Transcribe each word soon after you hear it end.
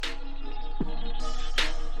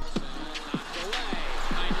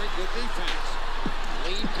defense.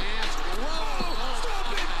 Lead pass. Stop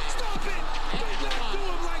it! Stop it! Do not do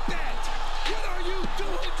him like that! What are you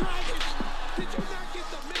doing, Dragons? Did you not get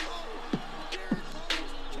the memo? Derrick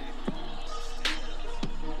Rose can't go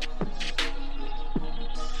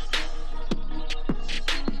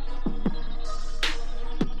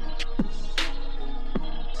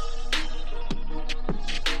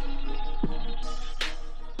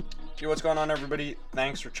Yo, what's going on, everybody?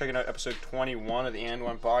 Thanks for checking out episode 21 of the And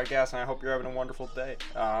One podcast, and I hope you're having a wonderful day.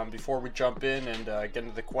 Before we jump in and get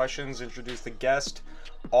into the questions, introduce the guest,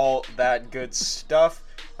 all that good stuff,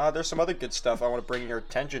 there's some other good stuff I want to bring your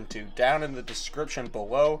attention to. Down in the description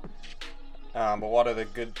below, a lot of the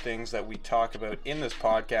good things that we talk about in this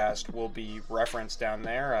podcast will be referenced down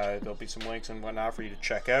there. There'll be some links and whatnot for you to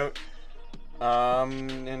check out.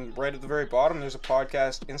 And right at the very bottom, there's a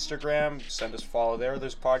podcast Instagram. Send us a follow there.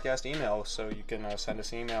 There's a podcast email, so you can send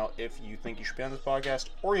us an email if you think you should be on this podcast,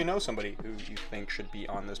 or you know somebody who you think should be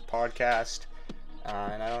on this podcast.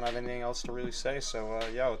 And I don't have anything else to really say, so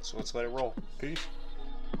yeah, let's let it roll. Peace.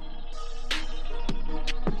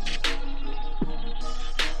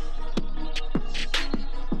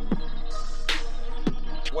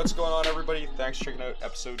 What's going on, everybody? Thanks for checking out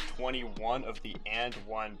episode 21 of the And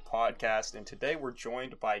One podcast. And today we're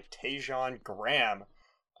joined by Tajon Graham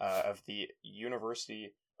of the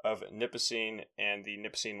University of Nipissing and the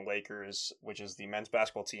Nipissing Lakers, which is the men's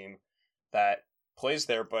basketball team that plays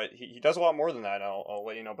there. But he does a lot more than that. I'll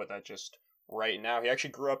let you know about that just right now. He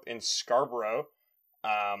actually grew up in Scarborough,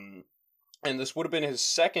 and this would have been his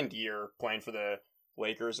second year playing for the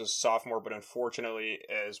Lakers as a sophomore, but unfortunately,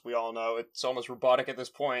 as we all know, it's almost robotic at this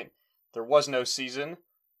point. There was no season.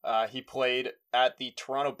 He played at the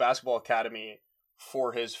Toronto Basketball Academy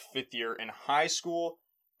for his fifth year in high school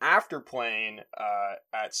after playing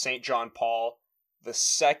at St. John Paul the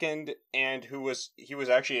second, and he was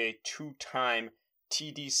actually a two-time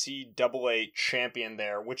TDC AA champion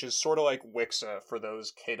there, which is sort of like WIXA for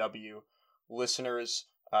those KW listeners.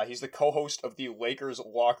 He's the co-host of the Lakers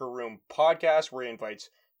Locker Room podcast, where he invites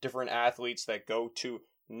different athletes that go to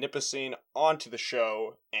Nipissing onto the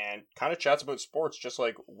show and kind of chats about sports just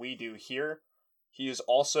like we do here. He is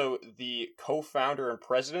also the co-founder and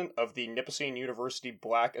president of the Nipissing University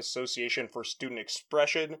Black Association for Student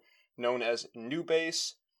Expression, known as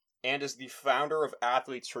NewBase, and is the founder of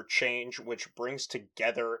Athletes for Change, which brings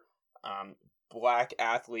together black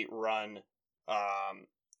athlete-run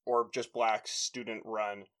or just black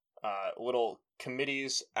student-run little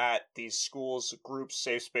committees at these schools, groups,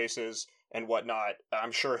 safe spaces, and whatnot.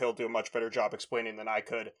 I'm sure he'll do a much better job explaining than I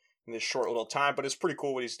could in this short little time, but it's pretty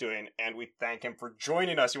cool what he's doing, and we thank him for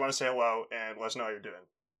joining us. You want to say hello and let us know how you're doing?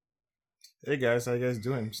 Hey guys, how you guys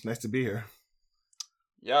doing? It's nice to be here.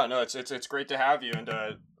 Yeah, no, it's great to have you, and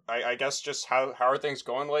I guess just how are things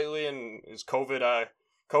going lately, and is COVID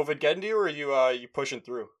getting to you, or are you pushing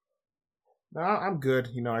through? No, I'm good.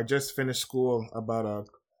 I just finished school about a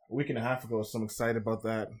week and a half ago, so I'm excited about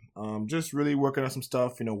that. Just really working on some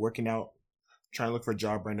stuff, working out, trying to look for a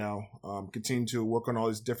job right now. Continue to work on all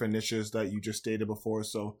these different niches that you just stated before.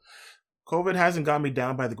 So COVID hasn't got me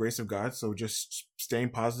down by the grace of God, so just staying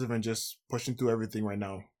positive and just pushing through everything right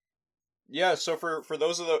now. Yeah, so for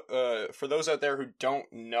those out there who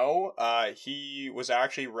don't know, he was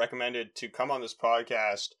actually recommended to come on this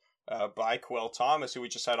podcast by Quell Thomas, who we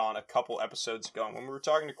just had on a couple episodes ago. And when we were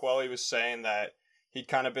talking to Quell, he was saying that he'd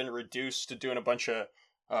kind of been reduced to doing a bunch of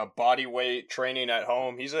body weight training at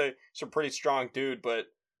home. He's a pretty strong dude, but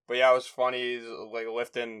yeah, it was funny. He's like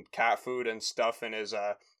lifting cat food and stuff in his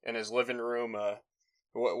living room.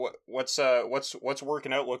 What's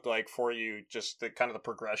working out looked like for you? Just the kind of the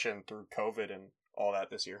progression through COVID and all that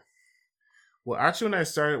this year. Well, actually,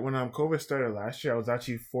 when COVID started last year, I was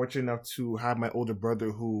actually fortunate enough to have my older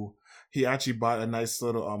brother who he actually bought a nice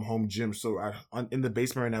little home gym. So in the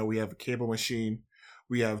basement right now, we have a cable machine.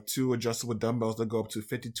 We have 2 adjustable dumbbells that go up to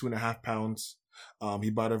 52.5 pounds.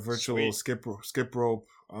 He bought a virtual skip rope,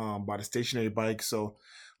 bought a stationary bike. So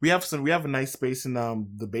we have a nice space in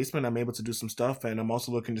the basement. I'm able to do some stuff, and I'm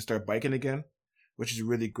also looking to start biking again, which is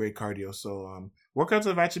really great cardio. So workouts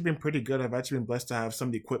have actually been pretty good. I've actually been blessed to have some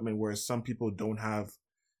of the equipment, whereas some people don't have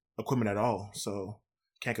equipment at all. So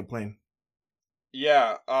can't complain.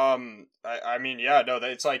 Yeah, I mean, yeah, no,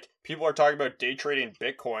 it's like people are talking about day trading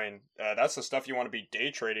Bitcoin. That's the stuff you want to be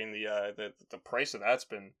day trading. The price of that's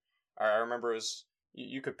been, I remember it was,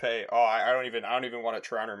 you could pay. Oh, I don't even want to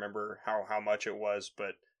try and remember how much it was,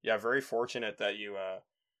 but yeah, very fortunate that you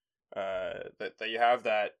that you have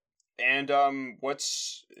that. And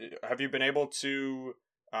have you been able to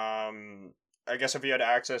I guess have you had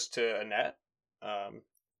access to a net?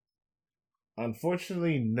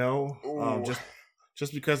 Unfortunately, no. Ooh.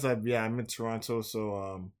 Just because I'm in Toronto,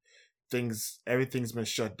 so everything's been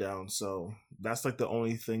shut down. So that's like the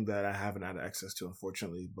only thing that I haven't had access to,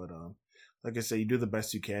 unfortunately. But like I said, you do the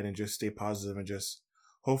best you can and just stay positive and just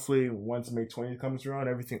hopefully once May 20th comes around,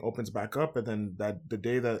 everything opens back up, and then that the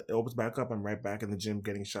day that it opens back up, I'm right back in the gym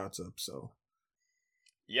getting shots up. So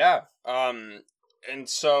Yeah. And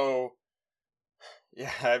so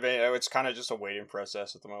yeah, I mean it's kind of just a waiting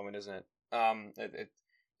process at the moment, isn't it?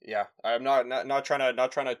 Yeah, I'm not trying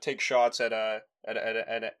to take shots at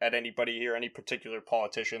anybody here, any particular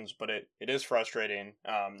politicians, but it is frustrating.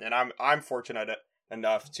 And I'm fortunate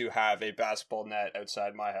enough to have a basketball net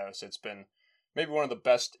outside my house. It's been maybe one of the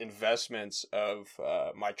best investments of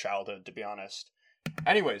my childhood, to be honest.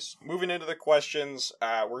 Anyways, moving into the questions,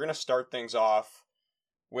 we're gonna start things off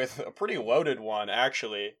with a pretty loaded one,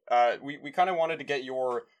 actually. We kind of wanted to get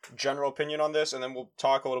your general opinion on this, and then we'll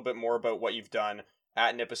talk a little bit more about what you've done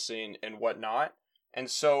at Nipissing and whatnot. And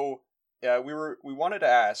so, we wanted to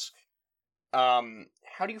ask,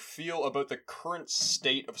 how do you feel about the current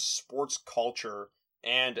state of sports culture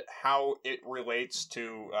and how it relates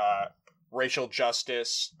to racial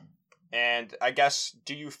justice? And I guess,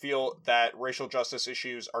 do you feel that racial justice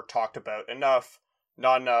issues are talked about enough,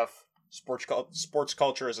 not enough? Sports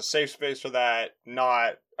culture is a safe space for that,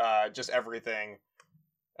 not just everything.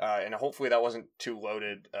 And hopefully that wasn't too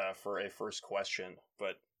loaded for a first question.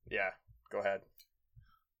 But yeah, go ahead.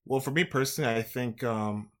 well, for me personally,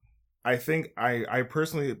 I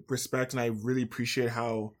personally respect and I really appreciate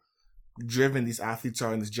how driven these athletes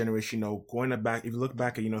are in this generation. Going back, if you look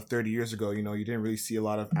back at 30 years ago, you didn't really see a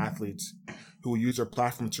lot of athletes who use their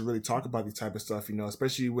platform to really talk about these type of stuff.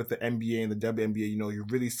 Especially with the NBA and the WNBA. You're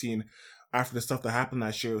really seeing after the stuff that happened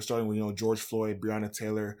last year, starting with George Floyd, Breonna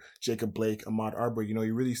Taylor, Jacob Blake, Ahmaud Arbery.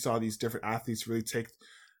 You really saw these different athletes really take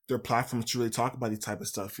their platforms to really talk about these type of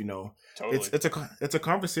stuff. Totally. It's a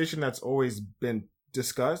conversation that's always been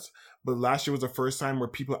discussed, but last year was the first time where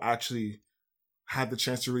people actually had the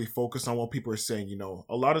chance to really focus on what people are saying.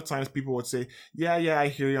 A lot of times people would say, yeah, I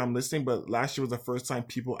hear you, I'm listening. But last year was the first time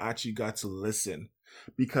people actually got to listen,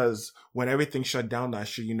 because when everything shut down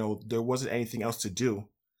last year, there wasn't anything else to do.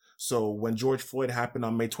 So when George Floyd happened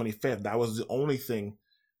on May 25th, that was the only thing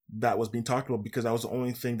that was being talked about, because that was the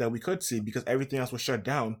only thing that we could see, because everything else was shut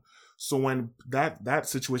down. So when that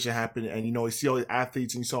situation happened, and you see all the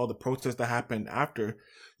athletes and you saw all the protests that happened after,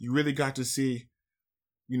 you really got to see,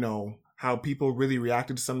 how people really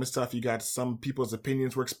reacted to some of the stuff. You got some people's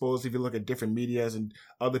opinions were exposed. If you look at different medias and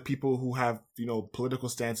other people who have, political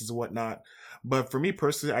stances and whatnot. But for me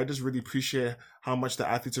personally, I just really appreciate how much the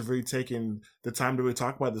athletes have really taken the time to really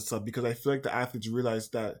talk about this stuff, because I feel like the athletes realize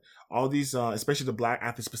that all these, especially the black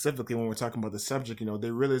athletes specifically, when we're talking about the subject,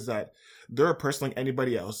 they realize that they're a person like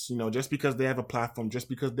anybody else. Just because they have a platform, just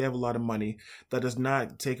because they have a lot of money, that does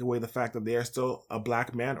not take away the fact that they are still a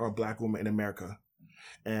black man or a black woman in America.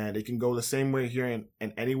 And it can go the same way here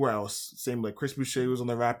and anywhere else. Same like Chris Boucher was on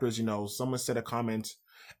the Raptors. Someone said a comment,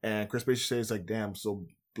 and Chris Boucher is like, damn, so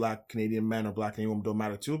black Canadian men or black Canadian women don't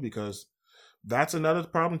matter too, because that's another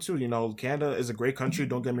problem too. Canada is a great country,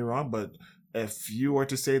 don't get me wrong, but if you were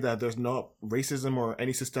to say that there's no racism or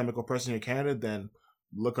any systemic oppression in Canada, then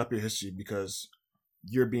look up your history, because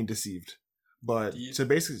you're being deceived. But to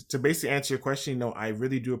basically answer your question, I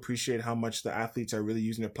really do appreciate how much the athletes are really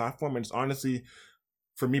using their platform. And it's honestly,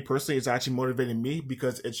 for me personally, it's actually motivating me,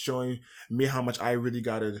 because it's showing me how much I really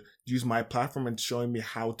got to use my platform and showing me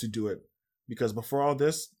how to do it. Because before all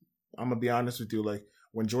this, I'm going to be honest with you, like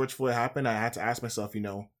when George Floyd happened, I had to ask myself,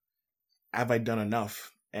 have I done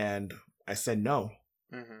enough? And I said no.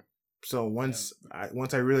 Mm-hmm. So once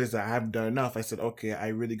I realized that I haven't done enough, I said, okay, I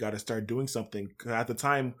really got to start doing something. Because at the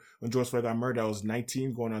time when George Floyd got murdered, I was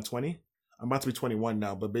 19 going on 20. I'm about to be 21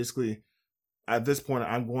 now, but basically at this point,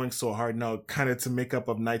 I'm going so hard now, kind of to make up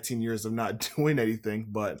of 19 years of not doing anything.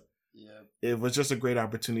 But it was just a great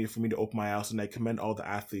opportunity for me to open my eyes, and I commend all the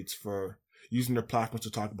athletes for using their platforms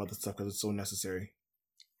to talk about this stuff, because it's so necessary.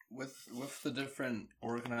 With the different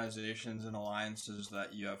organizations and alliances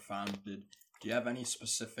that you have founded, do you have any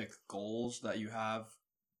specific goals that you have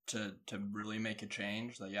to really make a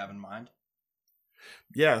change that you have in mind?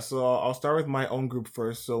 Yeah, so I'll start with my own group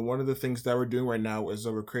first. So one of the things that we're doing right now is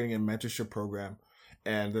we're creating a mentorship program.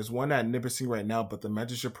 And there's one at Nipissing right now, but the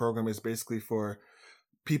mentorship program is basically for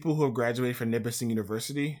people who have graduated from Nipissing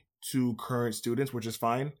University to current students, which is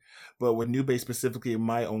fine. But with New Bay, specifically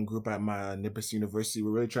my own group at my Nipissing University,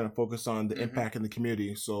 we're really trying to focus on the impact in the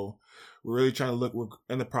community. So we're really trying to we're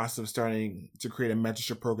in the process of starting to create a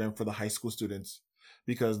mentorship program for the high school students,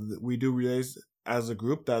 because we do realize as a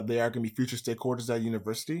group that they are going to be future stakeholders at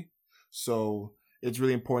university. So it's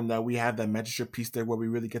really important that we have that mentorship piece there where we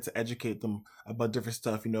really get to educate them about different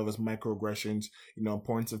stuff, you know, as microaggressions, you know,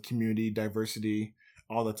 importance of community, diversity,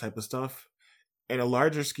 all that type of stuff. In a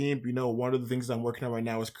larger scheme, you know, one of the things I'm working on right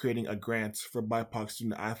now is creating a grant for BIPOC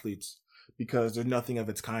student athletes because there's nothing of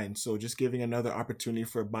its kind. So just giving another opportunity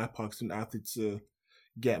for BIPOC student athletes to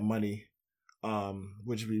get money,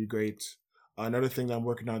 which would be great. Another thing that I'm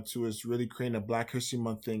working on too is really creating a Black History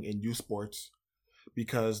Month thing in youth sports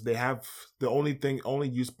because they have the only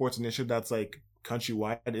youth sports initiative that's like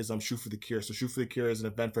countrywide is Shoot for the Cure. So Shoot for the Cure is an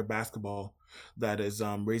event for basketball that is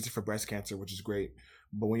raising for breast cancer, which is great.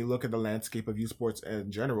 But when you look at the landscape of youth sports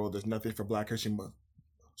in general, there's nothing for Black History Month.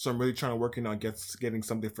 So I'm really trying to working on getting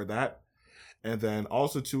something for that. And then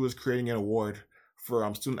also too is creating an award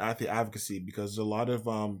for student athlete advocacy because a lot of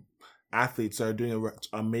athletes are doing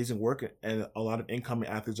amazing work and a lot of incoming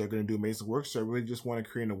athletes are going to do amazing work. So I really just want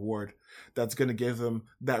to create an award that's going to give them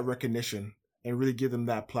that recognition and really give them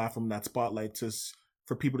that platform, that spotlight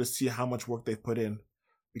for people to see how much work they've put in.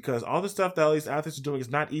 Because all the stuff that all these athletes are doing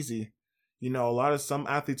is not easy. You know, some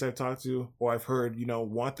athletes I've talked to or I've heard, you know,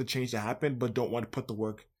 want the change to happen, but don't want to put the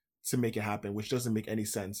work to make it happen, which doesn't make any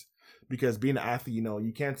sense. Because being an athlete, you know,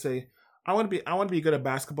 you can't say, I want to be good at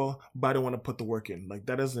basketball, but I don't want to put the work in. Like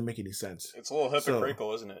that doesn't make any sense. It's a little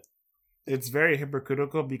hypocritical, isn't it? It's very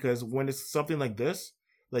hypocritical because when it's something like this,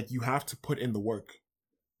 like you have to put in the work.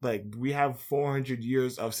 Like we have 400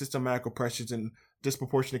 years of systematic oppressions and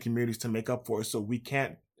disproportionate communities to make up for, so we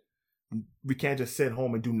can't just sit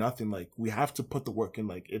home and do nothing. Like we have to put the work in.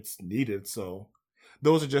 Like it's needed. So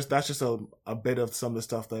that's just a bit of some of the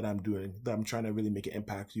stuff that I'm doing, that I'm trying to really make an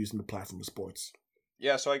impact using the platform of sports.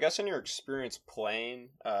 Yeah, so I guess in your experience playing,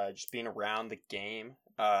 just being around the game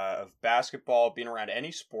of basketball, being around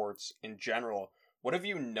any sports in general, what have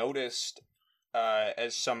you noticed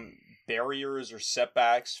as some barriers or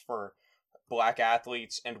setbacks for Black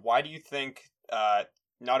athletes, and why do you think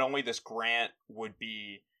not only this grant would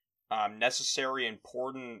be necessary,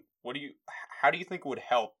 important, how do you think it would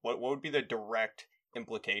help? What would be the direct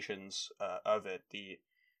implications of it? The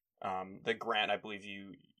grant, I believe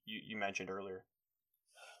you mentioned earlier.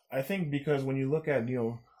 I think because when you look at, you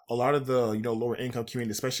know, a lot of the, you know, lower income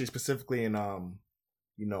community, especially specifically in,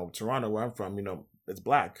 you know, Toronto, where I'm from, you know, it's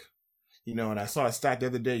Black, you know, and I saw a stat the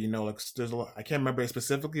other day, you know, like there's a lot, I can't remember it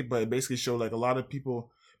specifically, but it basically showed like a lot of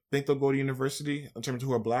people think they'll go to university in terms of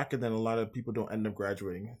who are Black, and then a lot of people don't end up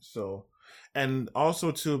graduating. So, and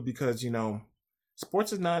also too, because, you know,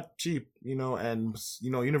 sports is not cheap, you know, and,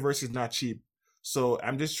 you know, university is not cheap. So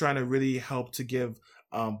I'm just trying to really help to give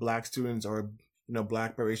Black students or, you know,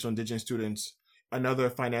 Black, biracial, Indigenous students another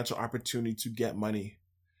financial opportunity to get money,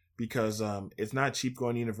 because it's not cheap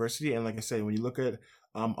going to university. And like I say, when you look at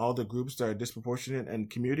all the groups that are disproportionate and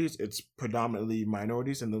communities, it's predominantly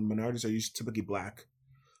minorities, and the minorities are usually typically Black.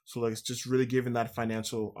 So like it's just really giving that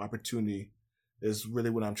financial opportunity is really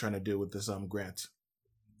what I'm trying to do with this grant.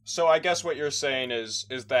 So I guess what you're saying is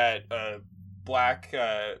that Black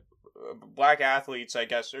athletes, I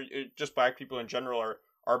guess, or just Black people in general,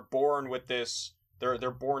 are born with this.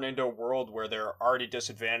 They're born into a world where they're already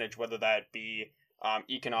disadvantaged, whether that be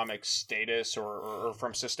economic status or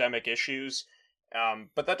from systemic issues.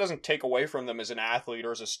 But that doesn't take away from them as an athlete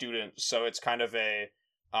or as a student. So it's kind of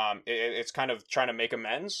it's kind of trying to make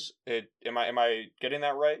amends. Am I getting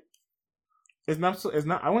that right? It's not.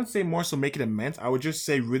 I wouldn't say more so making amends. I would just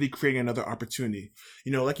say really creating another opportunity.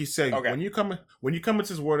 You know, like you said, okay. when you come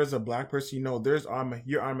into this world as a Black person, you know,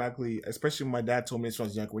 you're automatically, especially when my dad told me this when I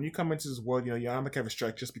was young, when you come into this world, you know, you automatically have a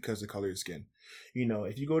strike just because of the color of your skin. You know,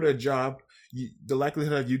 if you go to a job, the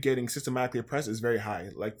likelihood of you getting systematically oppressed is very high.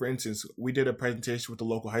 Like, for instance, we did a presentation with the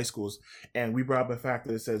local high schools, and we brought up a fact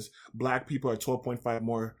that it says Black people are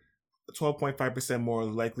 12.5% more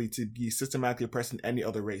likely to be systematically oppressed than any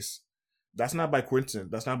other race. That's not by coincidence.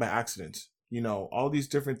 That's not by accident. You know, all these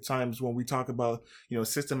different times when we talk about, you know,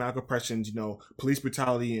 systematic oppressions, you know, police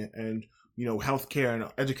brutality and, you know, healthcare and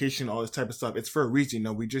education, all this type of stuff, it's for a reason. You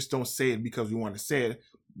know, we just don't say it because we want to say it.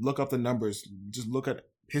 Look up the numbers. Just look at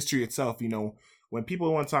history itself. You know, when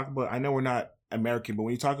people want to talk about, I know we're not American, but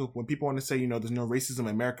when people want to say, you know, there's no racism in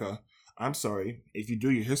America, I'm sorry. If you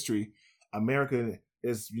do your history, America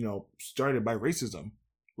is, you know, started by racism.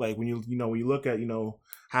 Like when you look at, you know,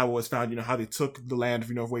 how it was found, you know, how they took the land,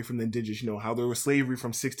 you know, away from the indigenous, you know, how there was slavery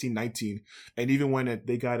from 1619. And even when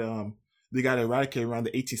they got eradicated around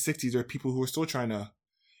the 1860s, there are people who were still trying to,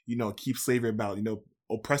 you know, keep slavery about, you know,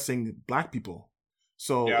 oppressing Black people.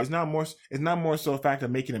 So yeah. It's not more so a fact of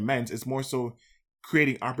making amends. It's more so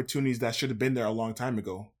creating opportunities that should have been there a long time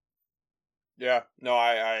ago. Yeah, no,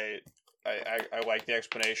 I like the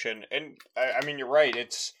explanation. And I mean, you're right.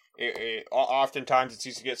 oftentimes it's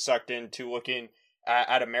easy to get sucked into looking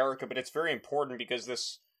at America, but it's very important because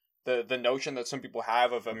the notion that some people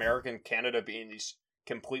have of America and Canada being these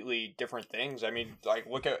completely different things. I mean, like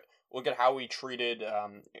look at how we treated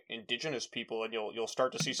Indigenous people, and you'll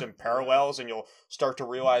start to see some parallels, and you'll start to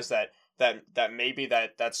realize that maybe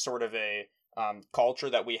that's sort of a culture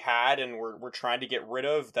that we had, and we're trying to get rid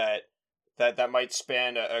of that might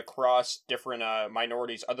span across different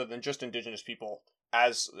minorities other than just Indigenous people,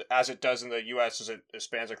 as it does in the U.S. as it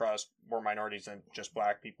spans across more minorities than just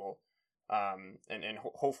Black people. And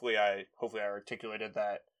hopefully I articulated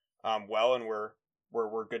that well, and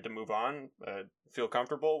we're good to move on. Feel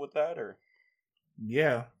comfortable with that, or?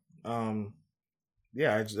 Yeah.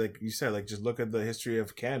 Yeah, like you said, like just look at the history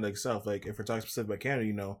of Canada itself. Like if we're talking specifically about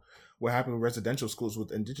Canada, what happened with residential schools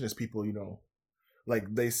with Indigenous people,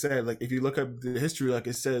 like they said, like if you look up the history, like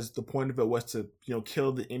it says the point of it was to,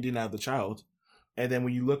 kill the Indian out of the child. And then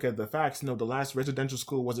when you look at the facts, the last residential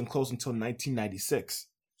school wasn't closed until 1996.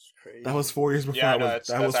 It's crazy. That was 4 years before that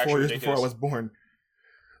was 4 years before I was born.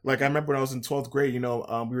 Like I remember when I was in 12th grade, we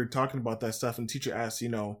were talking about that stuff, and the teacher asked,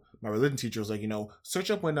 my religion teacher was like, search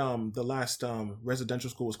up when the last residential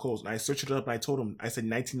school was closed. And I searched it up and I told him, I said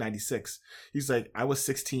 1996. He's like, I was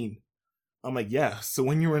 16. I'm like, yeah. So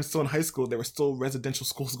when you were still in high school, there were still residential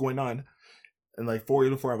schools going on, and like 4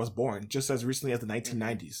 years before I was born, just as recently as the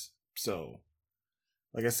 1990s. So,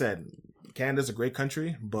 like I said, Canada's a great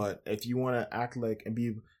country, but if you want to act like and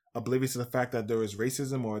be oblivious to the fact that there is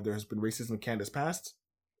racism or there has been racism in Canada's past,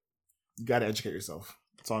 you got to educate yourself.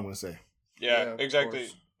 That's all I'm going to say. Yeah, exactly.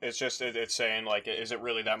 It's just it's saying like, is it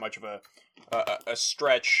really that much of a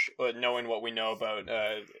stretch, knowing what we know about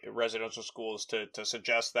residential schools, to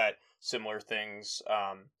suggest that similar things,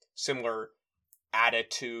 similar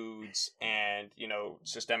attitudes, and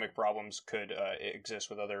systemic problems could exist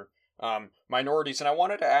with other minorities? And I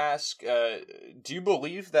wanted to ask, do you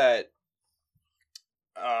believe that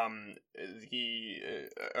the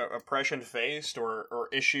oppression faced or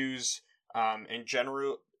issues in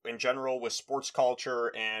general with sports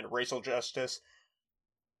culture and racial justice,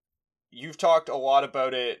 you've talked a lot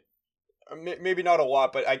about it, maybe not a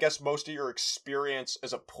lot, but I guess most of your experience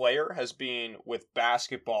as a player has been with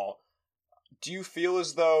basketball. Do you feel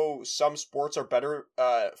as though some sports are better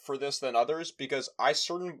for this than others? Because I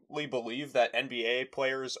certainly believe that NBA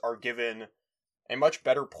players are given a much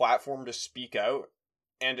better platform to speak out,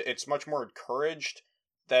 and it's much more encouraged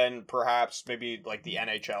than perhaps maybe like the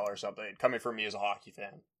NHL or something, coming from me as a hockey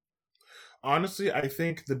fan. Honestly, I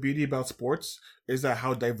think the beauty about sports is that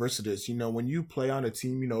how diverse it is. When you play on a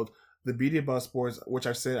team, the beauty about sports, which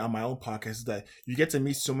I've said on my own podcast, is that you get to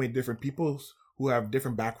meet so many different people who have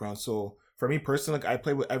different backgrounds. So for me personally, I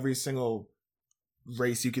play with every single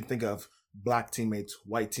race you can think of: Black teammates,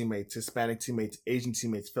 white teammates, Hispanic teammates, Asian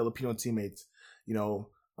teammates, Filipino teammates,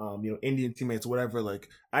 Indian teammates, whatever. Like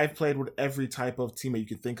I've played with every type of teammate you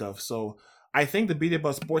can think of. So I think the beauty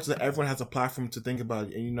about sports is that everyone has a platform to think about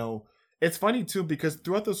it. And it's funny too, because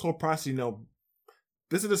throughout this whole process,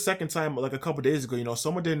 this is the second time, like a couple days ago,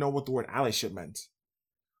 someone didn't know what the word allyship meant,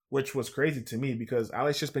 which was crazy to me because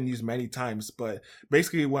allyship's been used many times. But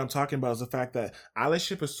basically what I'm talking about is the fact that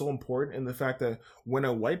allyship is so important, and the fact that when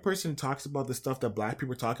a white person talks about the stuff that Black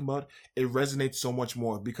people are talking about, it resonates so much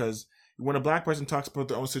more. Because when a Black person talks about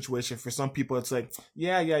their own situation, for some people it's like,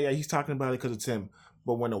 yeah, he's talking about it because it's him.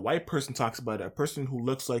 But when a white person talks about it, a person who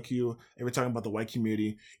looks like you, and we're talking about the white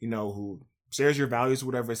community, who shares your values,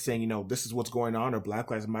 whatever, saying, this is what's going on, or Black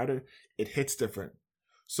Lives Matter, it hits different.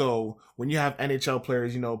 So when you have NHL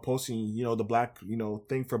players, posting, the black,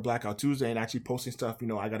 thing for Blackout Tuesday, and actually posting stuff,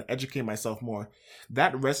 I got to educate myself more,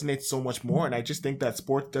 that resonates so much more. And I just think that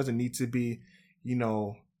sports doesn't need to be,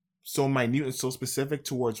 so minute and so specific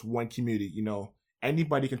towards one community.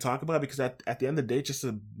 Anybody can talk about it, because at the end of the day, just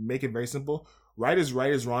to make it very simple, right is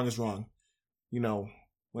wrong is wrong.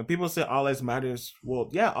 When people say all lives matters, well,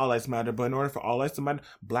 yeah, all lives matter, but in order for all lives to matter,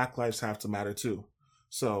 Black lives have to matter too.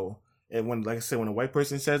 So, and when, like I said, when a white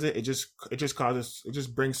person says it, it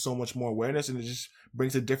just brings so much more awareness, and it just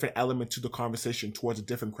brings a different element to the conversation towards a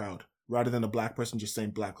different crowd, rather than a Black person just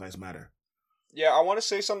saying Black lives matter. Yeah, I want to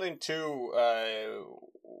say something too.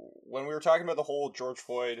 When we were talking about the whole George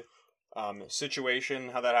Floyd situation,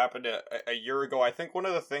 how that happened a year ago, I think one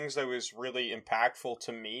of the things that was really impactful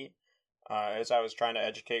to me, as I was trying to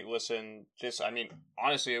educate,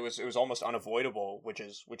 honestly, it was almost unavoidable, which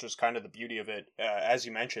was kind of the beauty of it, as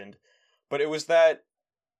you mentioned. But it was that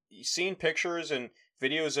seeing pictures and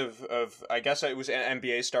videos of I guess it was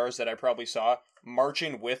NBA stars that I probably saw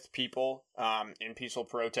marching with people in peaceful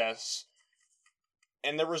protests,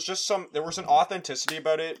 and there was an authenticity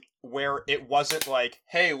about it where it wasn't like,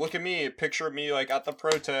 hey, look at me, picture of me like at the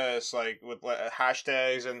protest, like with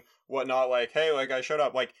hashtags and whatnot, like, hey, like I showed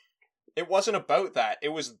up. Like, it wasn't about that. It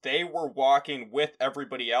was they were walking with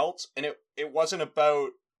everybody else, and it wasn't about,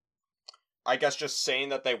 I guess, just saying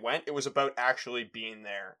that they went. It was about actually being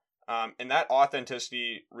there. And that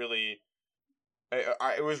authenticity really,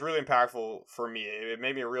 it was really impactful for me. It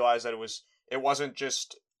made me realize that it wasn't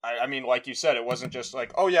just, I mean, like you said, it wasn't just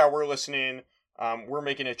like, oh yeah, we're listening, we're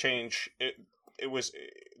making a change. It was,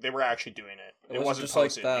 they were actually doing it. It wasn't just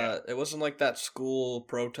posted, like that. Yeah. It wasn't like that school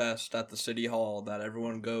protest at the city hall that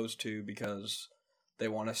everyone goes to because they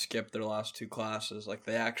want to skip their last 2 classes. Like,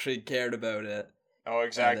 they actually cared about it. Oh,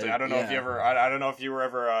 exactly. I don't know if you ever. I don't know if you were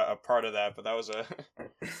ever a part of that, but that was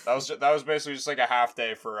that was basically just like a half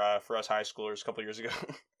day for us high schoolers a couple years ago.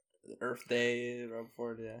 Earth Day, right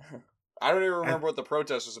before it, yeah. I don't even remember what the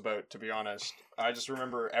protest was about, to be honest. I just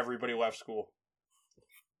remember everybody left school.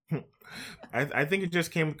 I think it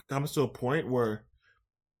just comes to a point where,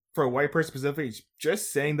 for a white person specifically,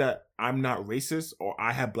 just saying that I'm not racist or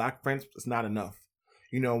I have black friends is not enough.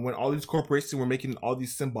 You know, when all these corporations were making all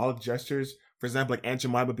these symbolic gestures, for example, like Aunt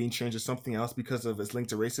Jemima being changed to something else because of its link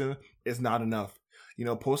to racism, is not enough. You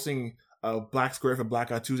know, posting a black square for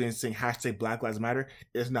Blackout Tuesday and saying hashtag Black Lives Matter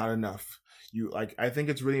is not enough. I think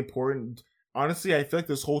it's really important. Honestly, I feel like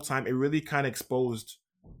this whole time it really kind of exposed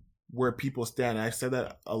where people stand. I've said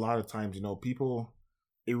that a lot of times. You know,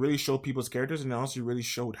 it really showed people's characters, and it also really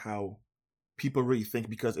showed how people really think,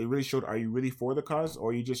 because it really showed, are you really for the cause,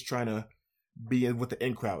 or are you just trying to be in with the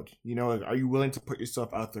in crowd? You know, like, are you willing to put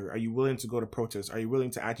yourself out there? Are you willing to go to protests? Are you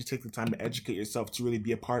willing to actually take the time to educate yourself to really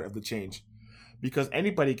be a part of the change? Because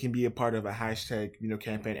anybody can be a part of a hashtag, you know,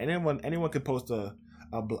 campaign. Anyone can post a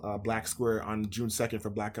black square on June 2nd for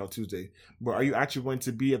Blackout Tuesday. But are you actually willing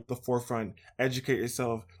to be at the forefront, educate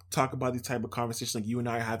yourself, talk about these type of conversations like you and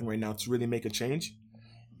I are having right now to really make a change?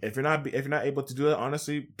 If you're not able to do it,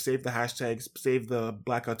 honestly, save the hashtags, save the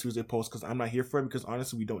Blackout Tuesday post, because I'm not here for it, because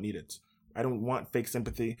honestly, we don't need it. I don't want fake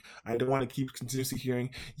sympathy. I don't want to keep continuously hearing,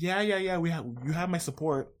 you have my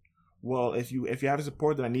support. Well, if you have the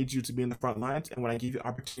support, then I need you to be in the front lines, and when I give you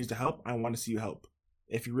opportunities to help, I want to see you help.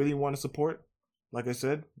 If you really want to support, like I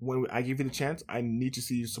said, when I give you the chance, I need to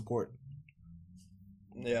see you support.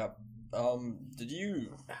 Yeah. Did you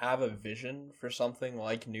have a vision for something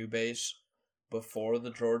like New Base before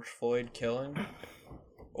the George Floyd killing?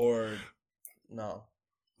 Or no?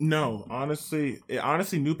 No, honestly,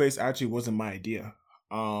 New Base actually wasn't my idea.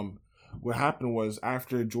 What happened was,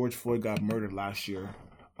 after George Floyd got murdered last year,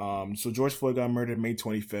 so George Floyd got murdered May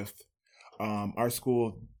 25th. My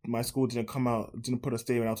school didn't put a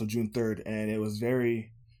statement out until June 3rd, and it was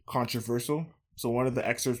very controversial. So one of the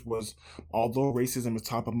excerpts was, although racism is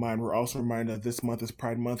top of mind, we're also reminded that this month is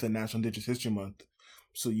Pride Month and National Indigenous History Month.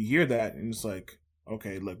 So you hear that, and it's like,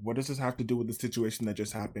 okay, look, what does this have to do with the situation that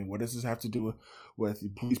just happened? What does this have to do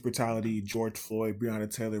with police brutality, George Floyd,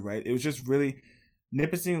 Breonna Taylor, right? It was just really,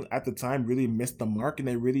 Nipissing at the time really missed the mark, and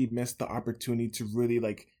they really missed the opportunity to really,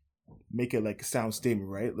 like, make it like a sound statement,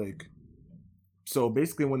 right? Like, so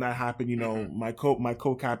basically when that happened, you know, my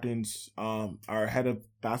co-captains, our head of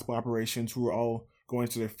basketball operations, who were all going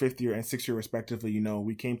to their 5th year and 6th year respectively, you know,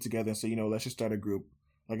 we came together and said, you know, let's just start a group.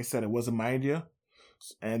 Like I said, it wasn't my idea.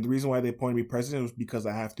 And the reason why they appointed me president was because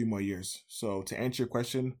I have 3 more years. So to answer your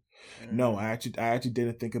question, no, I actually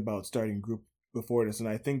didn't think about starting a group before this. And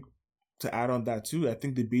I think, to add on that too, I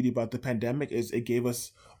think the beauty about the pandemic is it gave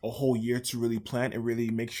us a whole year to really plan and really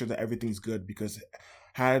make sure that everything's good. Because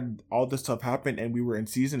had all this stuff happened and we were in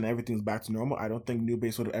season and everything's back to normal, I don't think New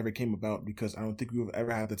Base would have ever came about, because I don't think we would have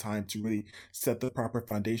ever had the time to really set the proper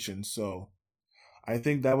foundation. So I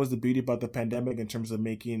think that was the beauty about the pandemic in terms of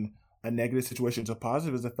making a negative situation to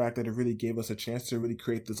positive, is the fact that it really gave us a chance to really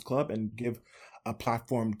create this club and give a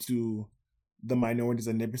platform to the minorities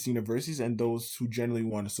at Nipissing universities and those who generally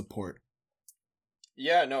want to support.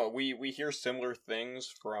 Yeah, no, we hear similar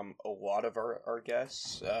things from a lot of our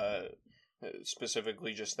guests,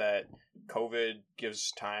 specifically just that COVID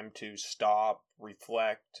gives time to stop,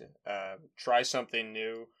 reflect, try something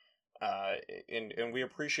new, and we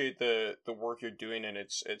appreciate the work you're doing, and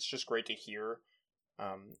it's just great to hear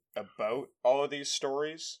about all of these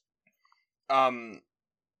stories.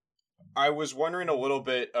 I was wondering a little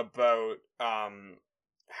bit about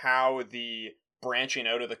how the branching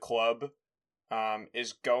out of the club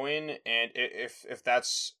is going, and if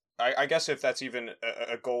that's, I guess if that's even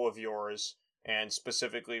a goal of yours, and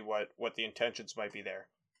specifically what the intentions might be there.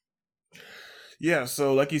 Yeah,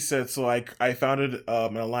 so like you said, so I founded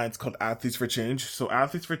an alliance called Athletes for Change. So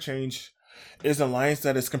Athletes for Change is an alliance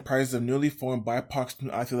that is comprised of newly formed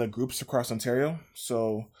BIPOC athlete groups across Ontario.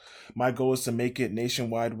 So my goal is to make it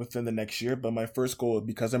nationwide within the next year. But my first goal,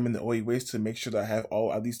 because I'm in the OUA, is to make sure that I have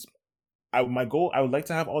all, at least, my goal, I would like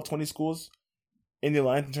to have all 20 schools in the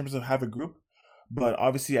alliance in terms of have a group, but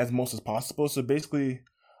obviously as most as possible. So basically,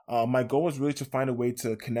 my goal was really to find a way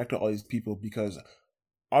to connect with all these people, because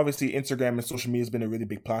obviously Instagram and social media has been a really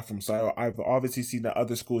big platform. So I've obviously seen that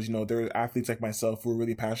other schools, there are athletes like myself who are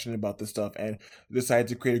really passionate about this stuff and decided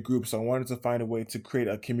to create a group. So I wanted to find a way to create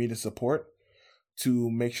a community support to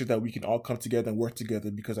make sure that we can all come together and work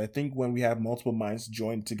together, because I think when we have multiple minds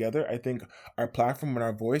joined together, I think our platform and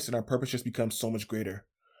our voice and our purpose just becomes so much greater.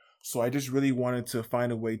 So I just really wanted to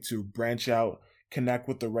find a way to branch out, connect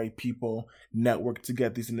with the right people, network to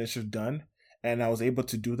get these initiatives done. And I was able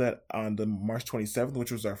to do that on the March 27th,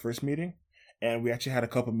 which was our first meeting. And we actually had a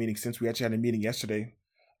couple meetings since. We actually had a meeting yesterday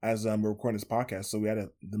as we're recording this podcast. So we had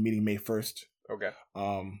the meeting May 1st. Okay.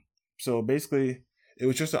 So basically, it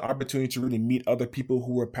was just an opportunity to really meet other people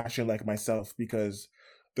who were passionate like myself, because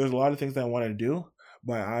there's a lot of things that I want to do,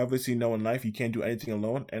 but I obviously know in life you can't do anything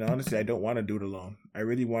alone. And honestly, I don't want to do it alone. I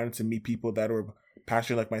really wanted to meet people that were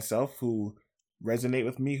passionate like myself, who resonate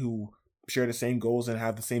with me, who share the same goals and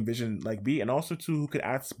have the same vision like me, and also too who could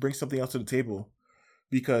bring something else to the table,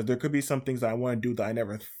 because there could be some things that I want to do that I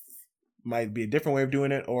never might be a different way of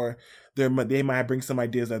doing it, or they might bring some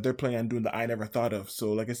ideas that they're planning on doing that I never thought of.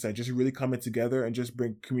 So like I said, just really coming together and just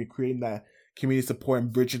creating that community support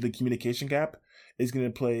and bridging the communication gap is going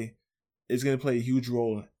to play a huge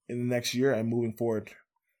role in the next year and moving forward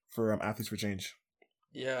for Athletes for Change.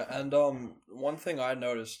 Yeah, and one thing I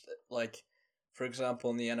noticed, like, for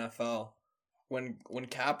example, in the NFL, when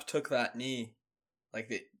Cap took that knee, like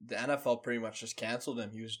the NFL pretty much just canceled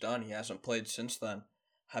him. He was done. He hasn't played since then.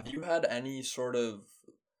 Have you had any sort of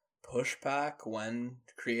pushback when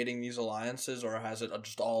creating these alliances, or has it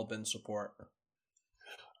just all been support?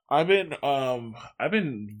 I've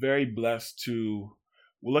been very blessed to,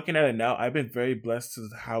 looking at it now, I've been very blessed to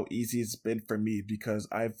how easy it's been for me, because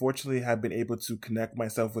I fortunately have been able to connect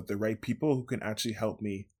myself with the right people who can actually help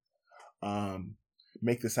me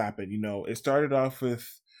make this happen. It started off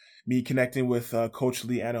with me connecting with Coach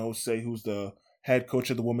Leanna Jose, who's the head coach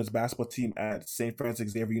of the women's basketball team at St.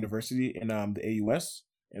 Francis Xavier University in the AUS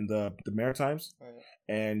in the Maritimes. Right.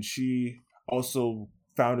 And she also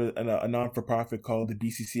founded a non-for-profit called the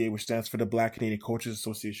BCCA, which stands for the Black Canadian Coaches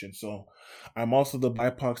Association. So I'm also the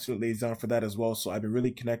BIPOC student liaison for that as well. So I've been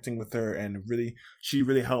really connecting with her, and she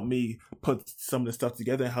really helped me put some of the stuff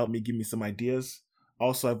together and helped me give me some ideas.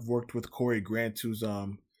 Also, I've worked with Corey Grant, who's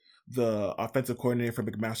the offensive coordinator for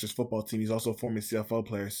McMaster's football team. He's also a former CFL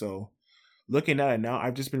player. So looking at it now,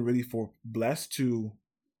 I've just been really blessed to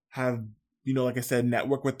have, like I said,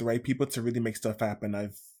 network with the right people to really make stuff happen.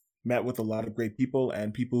 I've met with a lot of great people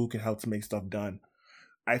and people who can help to make stuff done.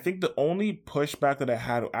 I think the only pushback that I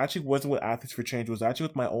had actually wasn't with Athletes for Change, was actually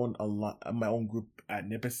with my own group at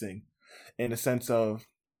Nipissing, in the sense of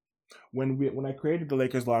when I created the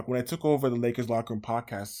Lakers Locker, when I took over the Lakers Locker Room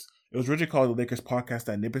podcast, it was originally called the Lakers Podcast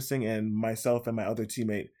at Nipissing, and myself and my other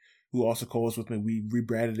teammate, who also co-hosts with me, we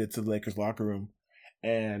rebranded it to the Lakers Locker Room.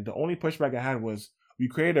 And the only pushback I had was we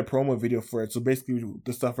created a promo video for it. So basically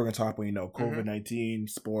the stuff we're going to talk about, COVID-19,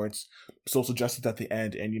 sports, social justice at the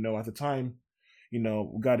end. And, at the time, we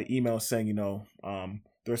got an email saying,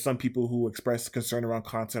 there are some people who expressed concern around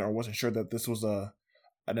content or wasn't sure that this was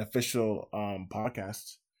an official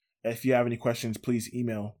podcast. If you have any questions, please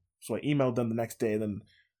email. So I emailed them the next day. Then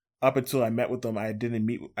up until I met with them, I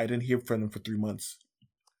didn't hear from them for 3 months.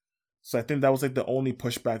 So I think that was like the only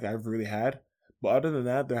pushback I ever really had. But other than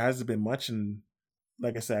that, there hasn't been much. And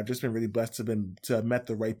like I said, I've just been really blessed to have met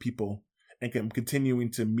the right people, and I'm continuing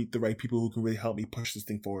to meet the right people who can really help me push this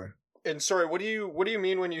thing forward. And sorry, what do you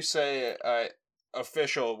mean when you say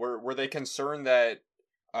official? Were they concerned that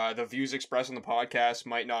the views expressed in the podcast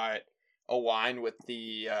might not align with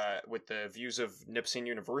the views of Nipissing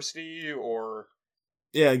University, or?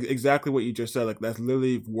 Yeah, exactly what you just said. Like, that's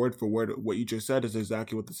literally word for word what you just said is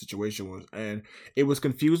exactly what the situation was. And it was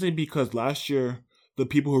confusing because last year, the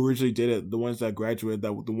people who originally did it, the ones that graduated,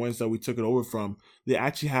 the ones that we took it over from, they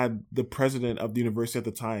actually had the president of the university at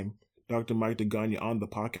the time, Dr. Mike DeGagne, on the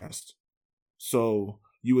podcast. So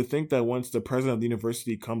you would think that once the president of the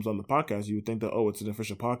university comes on the podcast, you would think that, it's an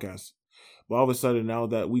official podcast. But all of a sudden, now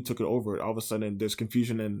that we took it over, all of a sudden there's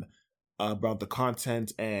confusion about the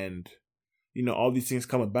content, and all these things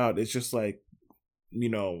come about. It's just like,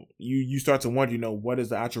 you start to wonder, what is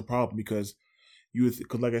the actual problem? Because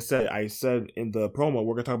like I said in the promo,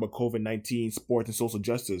 we're going to talk about COVID-19, sports, and social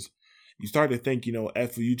justice. You start to think,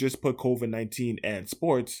 if you just put COVID-19 and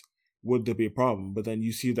sports, would there be a problem? But then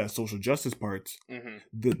you see that social justice part, Mm-hmm.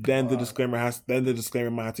 then the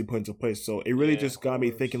disclaimer might have to be put into place. So it really just got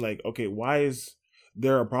me thinking, like, okay, why is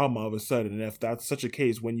there a problem all of a sudden? And if that's such a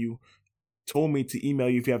case, when you told me to email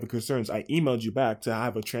you if you have the concerns, I emailed you back to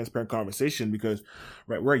have a transparent conversation because,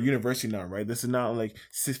 right, we're at university now, right? This is not like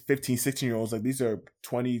 15, 16-year-olds. Like, these are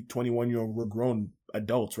 20, 21-year-old, we're grown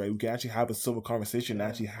adults, right? We can actually have a civil conversation and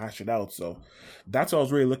actually hash it out. So that's what I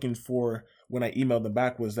was really looking for when I emailed them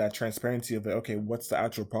back, was that transparency of, okay, what's the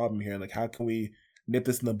actual problem here? Like, how can we nip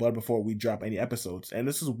this in the bud before we drop any episodes? And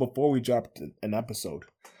this is before we dropped an episode.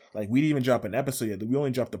 Like, we didn't even drop an episode yet. We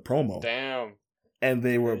only dropped the promo. Damn. And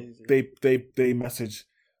they were they messaged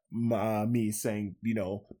me saying,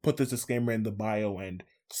 put this disclaimer in the bio, and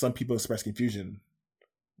some people express confusion.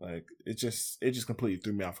 Like, it just completely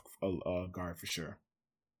threw me off guard for sure.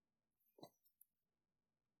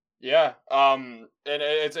 Yeah. And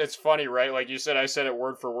it's funny, right? Like you said, I said it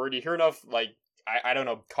word for word. You hear enough, like, I don't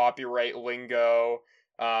know, copyright lingo,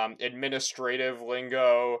 administrative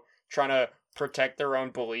lingo, trying to protect their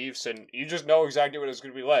own beliefs, and you just know exactly what it's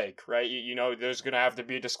going to be like, right? You know, there's going to have to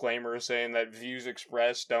be a disclaimer saying that views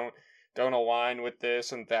expressed don't align with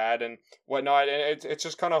this and that and whatnot, and it's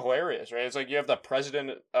just kind of hilarious, right? It's like you have the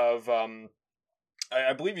president of,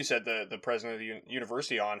 I believe you said the president of the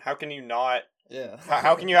university on. How can you not? Yeah.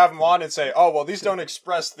 How can you have him on and say, oh, well, these don't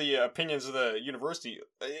express the opinions of the university?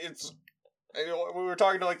 It's, we were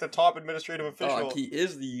talking to like the top administrative official. He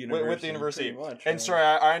is the university. With the university. Much, and sorry,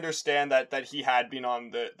 I understand that he had been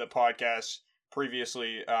on the podcast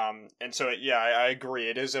previously. And so, yeah, I agree.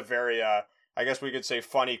 It is a very, I guess we could say,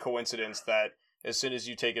 funny coincidence that as soon as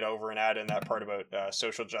you take it over and add in that part about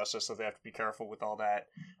social justice, that they have to be careful with all that.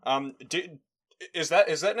 Is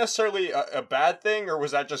that necessarily a bad thing, or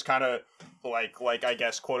was that just kind of like I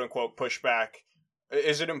guess, quote unquote, pushback?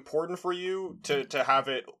 Is it important for you to have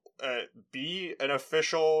it be an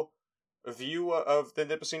official view of the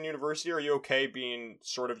Nipissing University, or are you okay being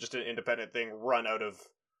sort of just an independent thing run out of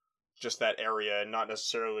just that area and not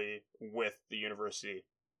necessarily with the university?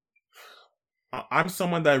 I'm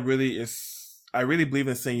someone that I really believe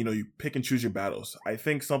in saying, you pick and choose your battles. I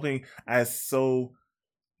think something as so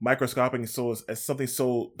microscopic as something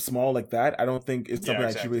so small like that, I don't think it's something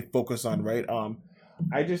I should really focus on, right?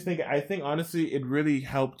 I think honestly, it really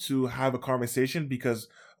helped to have a conversation, because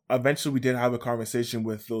eventually we did have a conversation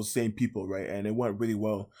with those same people, right? And it went really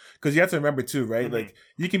well. Because you have to remember too, right? Mm-hmm. Like,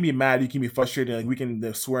 you can be mad, you can be frustrated, like we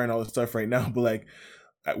can swear and all this stuff right now, but like,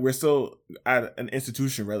 we're still at an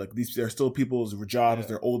institution, right? Like, they're still people's jobs,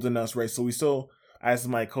 they're older than us, right? So we still, as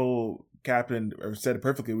my co-captain said it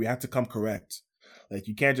perfectly, we have to come correct. Like,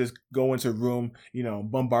 you can't just go into a room,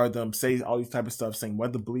 bombard them, say all these type of stuff, saying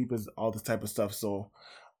what the bleep is, all this type of stuff. So,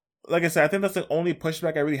 like I said, I think that's the only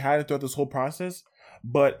pushback I really had throughout this whole process.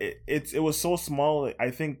 But it was so small. I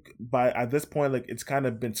think at this point, like, it's kind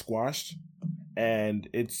of been squashed, and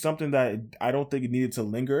it's something that I don't think it needed to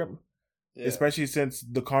linger. Yeah. Especially since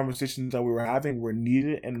the conversations that we were having were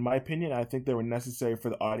needed, in my opinion. I think they were necessary for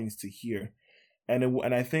the audience to hear, and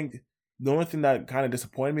I think the only thing that kind of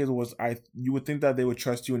disappointed me was you would think that they would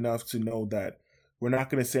trust you enough to know that we're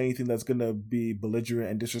not going to say anything that's going to be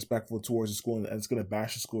belligerent and disrespectful towards the school, and it's going to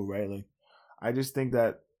bash the school, right? Like, I just think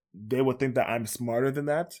that they would think that I'm smarter than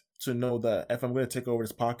that, to know that if I'm going to take over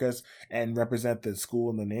this podcast and represent the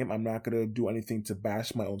school and the name, I'm not going to do anything to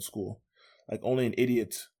bash my own school. Like, only an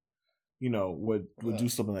idiot, would do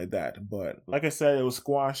something like that. But like I said, it was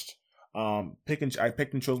squashed. I picked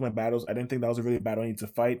and chose my battles. I didn't think that was a really battle I need to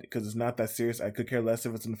fight, because it's not that serious. I could care less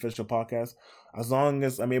if it's an official podcast, as long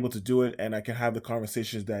as I'm able to do it and I can have the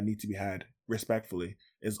conversations that need to be had respectfully,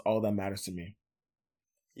 is all that matters to me.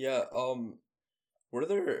 Yeah. Were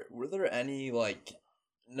there any, like,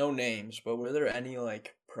 no names, but were there any,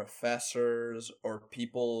 like, professors or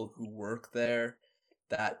people who work there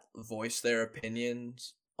that voiced their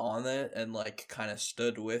opinions on it and, like, kind of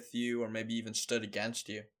stood with you, or maybe even stood against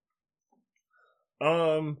you?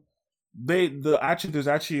 There's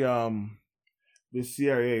actually the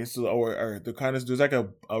CRA, so or the kind of, there's like a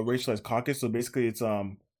racialized caucus. So basically, it's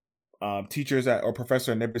teachers or professors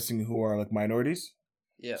at Nipissing who are like minorities.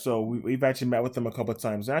 Yeah. So we've actually met with them a couple of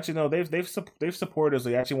times. And actually, no, they've supported us.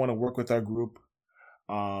 They actually want to work with our group.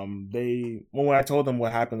 When I told them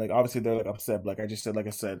what happened, like, obviously they're like upset. Like I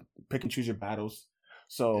said, pick and choose your battles.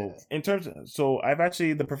 So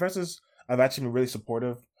the professors have actually been really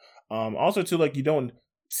supportive. Also too, like, you don't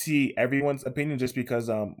see everyone's opinion just because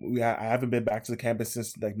I haven't been back to the campus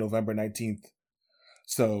since like November 19th.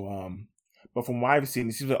 So but from what I've seen,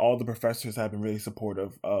 it seems like all the professors have been really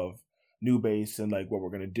supportive of New Base and like what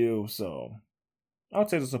we're gonna do. So I would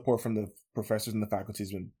say the support from the professors and the faculty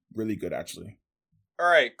has been really good, actually. All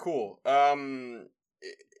right, cool.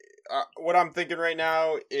 What I'm thinking right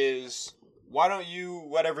now is, why don't you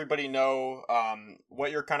let everybody know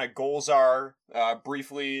what your kind of goals are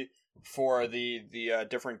briefly for the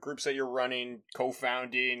different groups that you're running,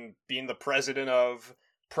 co-founding, being the president of,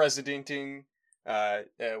 presidenting.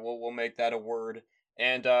 We'll make that a word,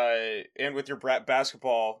 and with your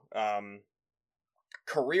basketball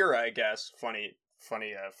career, I guess. Funny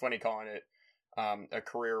calling it a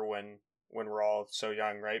career when we're all so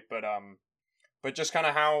young, right? But just kind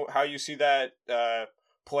of how you see that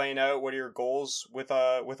playing out. What are your goals with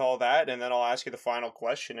all that? And then I'll ask you the final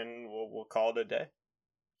question, and we'll call it a day.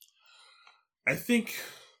 I think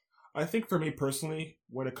for me personally,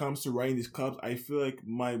 when it comes to running these clubs, I feel like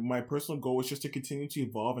my personal goal is just to continue to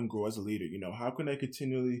evolve and grow as a leader. You know, how can I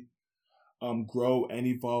continually grow and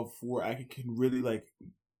evolve where I can really like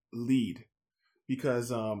lead?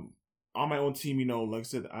 Because on my own team, you know, like I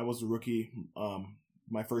said, I was a rookie.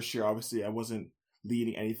 My first year, obviously, I wasn't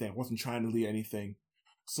leading anything. I wasn't trying to lead anything.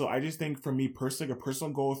 So I just think for me personally, a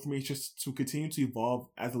personal goal for me is just to continue to evolve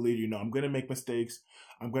as a leader. You know, I'm going to make mistakes.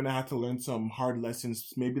 I'm going to have to learn some hard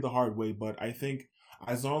lessons, maybe the hard way. But I think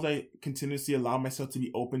as long as I continuously allow myself to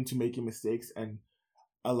be open to making mistakes and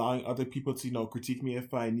allowing other people to, you know, critique me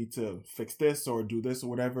if I need to fix this or do this or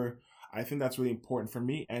whatever, I think that's really important for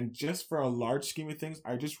me. And just for a large scheme of things,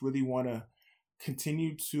 I just really want to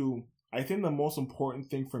continue to, I think the most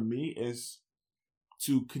important thing for me is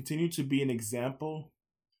to continue to be an example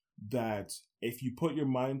that if you put your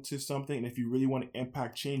mind to something and if you really want to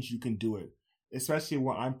impact change, you can do it. Especially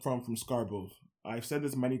where I'm from Scarborough. I've said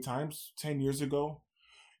this many times. 10 years ago,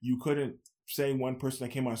 you couldn't say one person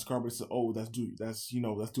that came out of Scarborough said, "Oh,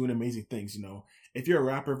 that's doing amazing things." You know, if you're a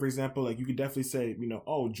rapper, for example, like you could definitely say, you know,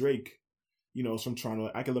 "Oh, Drake, you know, is from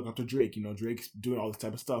Toronto. I can look up to Drake. You know, Drake's doing all this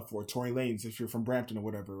type of stuff." Or Tory Lanez if you're from Brampton or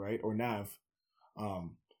whatever, right? Or Nav.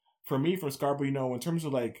 For me, from Scarborough, you know, in terms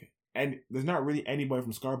of like, and there's not really anybody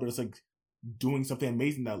from Scarborough that's like doing something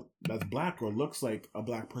amazing that's black or looks like a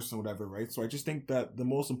black person or whatever, right? So I just think that the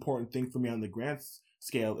most important thing for me on the grand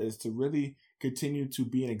scale is to really continue to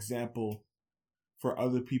be an example for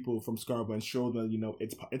other people from Scarborough and show them, you know,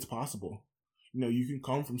 it's possible. You know, you can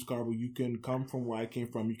come from Scarborough, you can come from where I came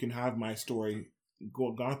from, you can have my story,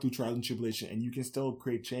 gone through trials and tribulation, and you can still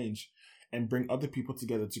create change and bring other people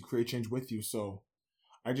together to create change with you. So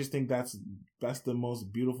I just think that's the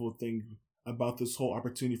most beautiful thing about this whole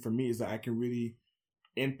opportunity for me, is that I can really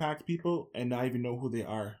impact people and not even know who they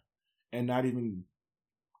are and not even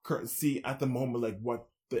see at the moment like what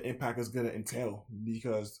the impact is going to entail,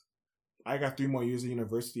 because I got 3 more years of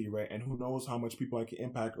university, right? And who knows how much people I can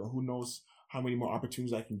impact, or who knows how many more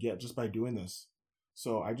opportunities I can get just by doing this.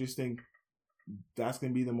 So I just think that's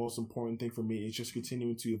going to be the most important thing for me, is just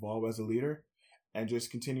continuing to evolve as a leader and just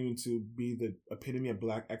continuing to be the epitome of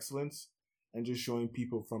black excellence, and just showing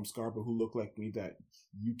people from Scarborough who look like me that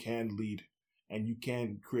you can lead and you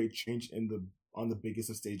can create change on the biggest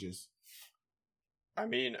of stages. I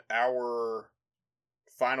mean, our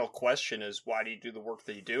final question is, why do you do the work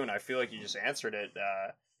that you do? And I feel like you just answered it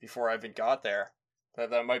before I even got there.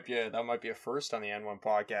 That might be a first on the N1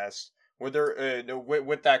 podcast. Would there,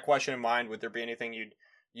 with that question in mind, would there be anything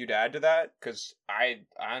you'd add to that? Because I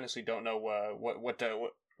honestly don't know what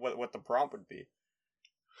the prompt would be.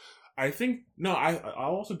 I think I'll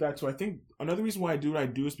also add to. I think another reason why I do what I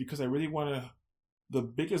do is because I really want to. The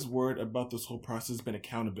biggest word about this whole process has been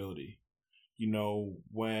accountability. You know,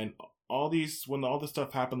 when all this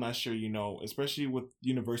stuff happened last year, you know, especially with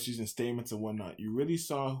universities and statements and whatnot, you really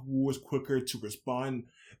saw who was quicker to respond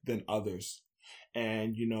than others.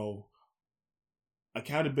 And, you know,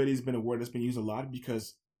 accountability has been a word that's been used a lot,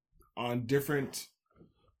 because on different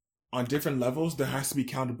levels, there has to be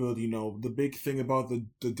accountability. You know, the big thing about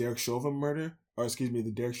the Derek Chauvin murder, or excuse me,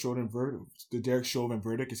 the Derek Chauvin verdict,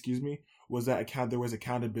 was that there was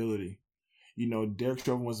accountability. You know, Derek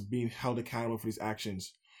Chauvin was being held accountable for his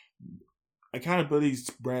actions. Accountability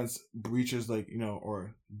branches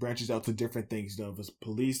out to different things. You know, the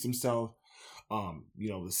police themselves, you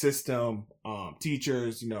know, the system,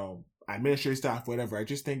 teachers, you know, administrative staff, whatever. I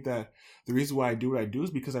just think that the reason why I do what I do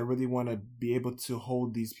is because I really want to be able to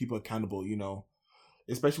hold these people accountable, you know,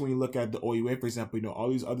 especially when you look at the OUA, for example. You know, all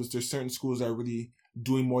these others, there's certain schools that are really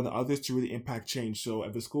doing more than others to really impact change. So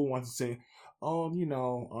if a school wants to say, "Oh, you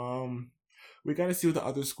know, we got to see what the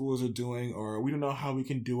other schools are doing," or "we don't know how we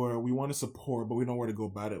can do it," or "we want to support, but we don't know where to go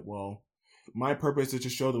about it," well, my purpose is to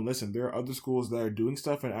show them, listen, there are other schools that are doing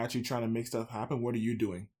stuff and actually trying to make stuff happen. What are you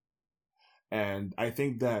doing? And I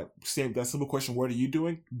think that simple question, what are you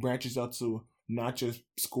doing, branches out to not just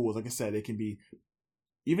schools. Like I said, it can be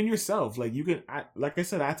even yourself, like you can, like I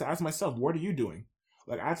said, I had to ask myself, what are you doing?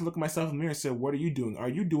 Like I had to look at myself in the mirror and say, what are you doing? Are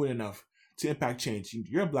you doing enough to impact change?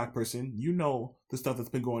 You're a Black person. You know the stuff that's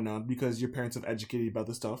been going on because your parents have educated you about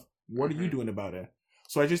the stuff. What are you doing about it?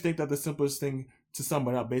 So I just think that the simplest thing to sum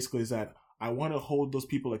it up basically is that I want to hold those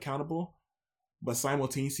people accountable, but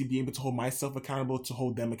simultaneously be able to hold myself accountable to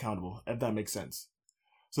hold them accountable, if that makes sense.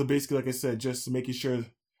 So basically, like I said, just making sure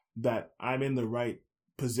that I'm in the right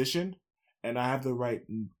position and I have the right,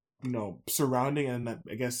 surrounding, and that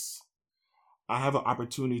I guess I have an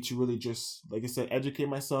opportunity to really just, like I said, educate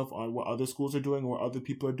myself on what other schools are doing, what other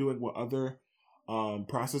people are doing, what other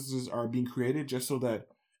processes are being created, just so that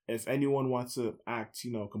if anyone wants to act,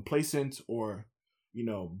 complacent or,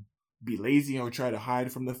 be lazy or try to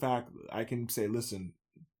hide from the fact, I can say, listen,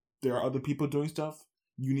 there are other people doing stuff.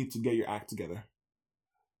 You need to get your act together.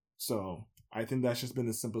 So I think that's just been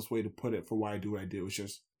the simplest way to put it for why I do what I do. It's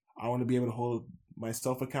just, I want to be able to hold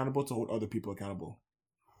myself accountable to hold other people accountable.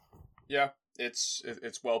 Yeah, it's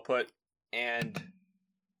well put. And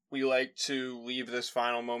we like to leave this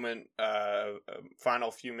final moment, final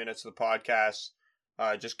few minutes of the podcast,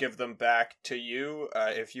 just give them back to you.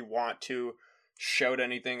 If you want to shout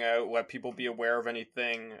anything out, let people be aware of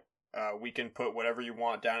anything, we can put whatever you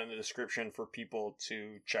want down in the description for people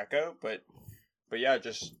to check out. But yeah,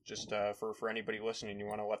 just for anybody listening, you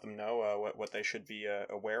want to let them know what they should be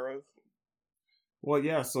aware of. Well,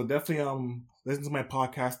 yeah, so definitely listen to my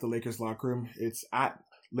podcast, The Lakers Locker Room. It's at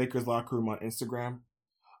Lakers Locker Room on Instagram.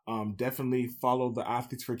 Definitely follow the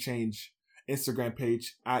Athletes for Change Instagram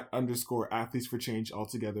page at _Athletes for Change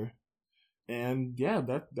altogether. And yeah,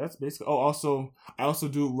 that's basically. Oh, also, I also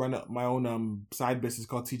do run my own side business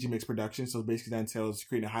called TG Mix Productions. So basically, that entails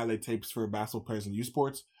creating highlight tapes for basketball players and youth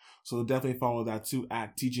sports. So definitely follow that too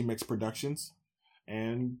at TG Mix Productions.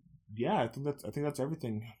 And yeah, I think that's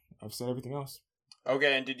everything. I've said everything else.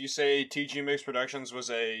 Okay, and did you say TG Mix Productions was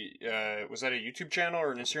that a YouTube channel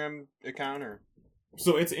or an Instagram account or?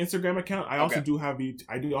 So it's an Instagram account. I also Okay. do have a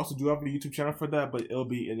YouTube channel for that, but it'll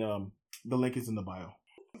be in the link is in the bio.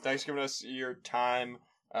 Thanks for giving us your time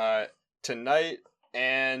tonight,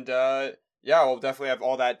 and yeah, we'll definitely have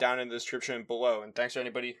all that down in the description below. And thanks to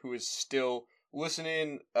anybody who is still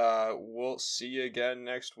listening. We'll see you again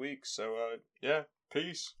next week. So yeah,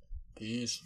 peace. Peace.